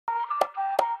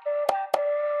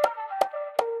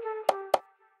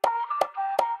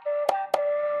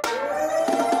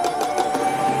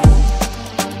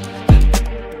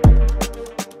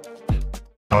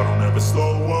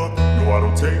slow up, no I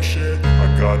don't take shit. I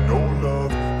got no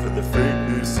love for the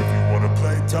fakeness. If you wanna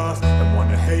play tough and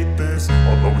wanna hate this,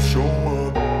 I'll always show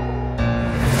up.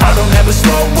 I don't ever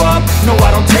slow up, no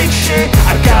I don't take shit.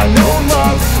 I got no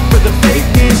love for the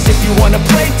fakeness. If you wanna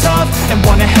play tough and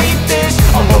wanna hate this,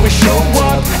 I'll always show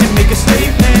up and make a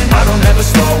statement. I don't ever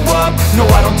slow up, no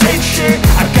I don't take shit.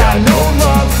 I got no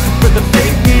love for the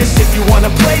fakeness. If you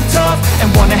wanna play tough and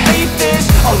wanna hate this,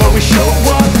 I'll always show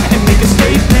up and make a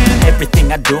statement.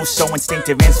 Everything I do so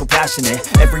instinctive and so passionate.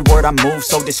 Every word I move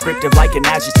so descriptive like an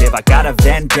adjective. I got a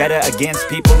vendetta against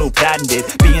people who patented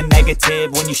being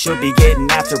negative when you should be getting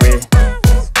after it.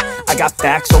 I got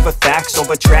facts over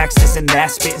tracks, this and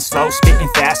that. Spitting slow, spitting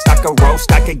fast. I could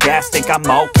roast, I could gas. Think I'm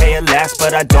okay at last,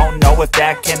 but I don't know if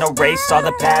that can erase all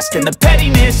the past. And the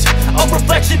pettiness, a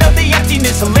reflection of the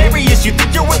emptiness. Hilarious, you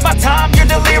think you're worth my time, you're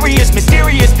delirious.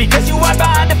 Mysterious, because you hide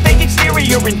behind a fake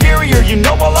exterior. Inferior, you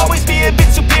know I'll always be a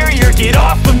bit superior. Get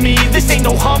off of me, this ain't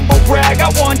no humble brag. I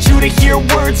want you to hear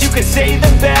words, you can say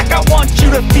them back. I want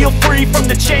you to feel free from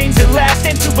the chains at last,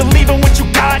 and to believe in what you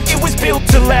got, it was built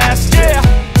to last, yeah.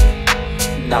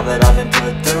 Now that I've been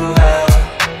put through hell,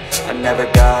 I never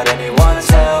got anyone's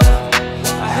help.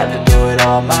 I had to do it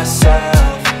all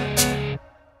myself.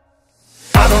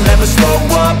 I don't ever slow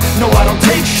up, no I don't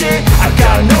take shit. I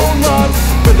got no love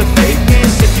for the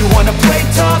fakeness. If you wanna play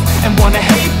tough and wanna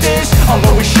hate this, I'll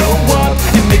always show up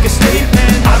and make a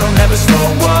statement. I don't ever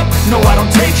slow up, no I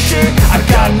don't take shit. I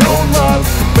got no love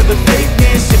for the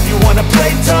fakeness. If you wanna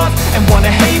play tough and wanna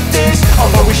hate this,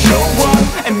 I'll always show up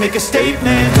and make a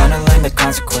statement. Gonna learn the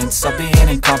consequence of being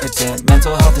incompetent.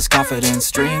 Mental health is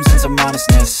confidence, dreams and some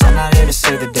honestness. I'm not here to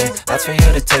save the day, that's for you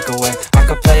to take away. I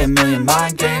could play a million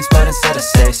mind games, but instead I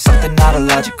say something not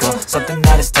illogical, something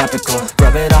that is topical.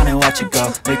 Rub it on and watch it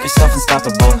go, make yourself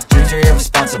unstoppable. Dreams are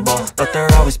irresponsible, but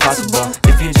they're always possible.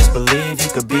 If you just believe, you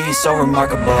could be so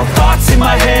remarkable. Thoughts in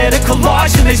my head, a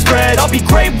collage and they spread. I'll be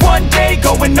great one day,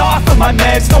 going off of my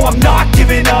meds. No, I'm not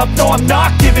giving up, no, I'm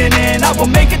not giving in. I will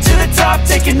make it to the top,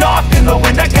 taking off in the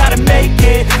wind. I gotta make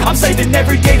it, I'm saving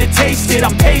every day to taste it.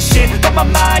 I'm patient, but my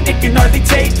mind, it can hardly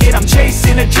take it. I'm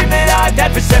chasing a dream that I've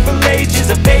had for several ages.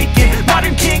 A vacant,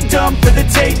 modern kingdom for the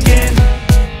taking.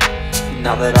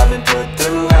 Now that I've been put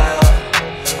through hell,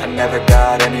 I never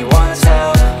got anyone's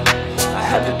help. I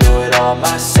had to do it all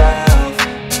myself.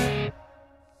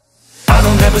 I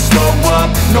don't ever slow up,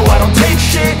 no I don't take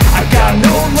shit. I got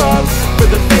no love for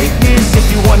the fakeness. If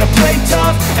you wanna play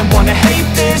tough and wanna hate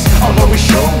this, I'll always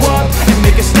show up and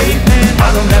make a statement. I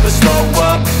don't ever slow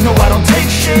up, no I don't take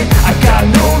shit. I got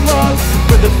no love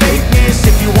for the fakeness.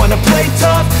 If you wanna play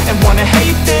tough and wanna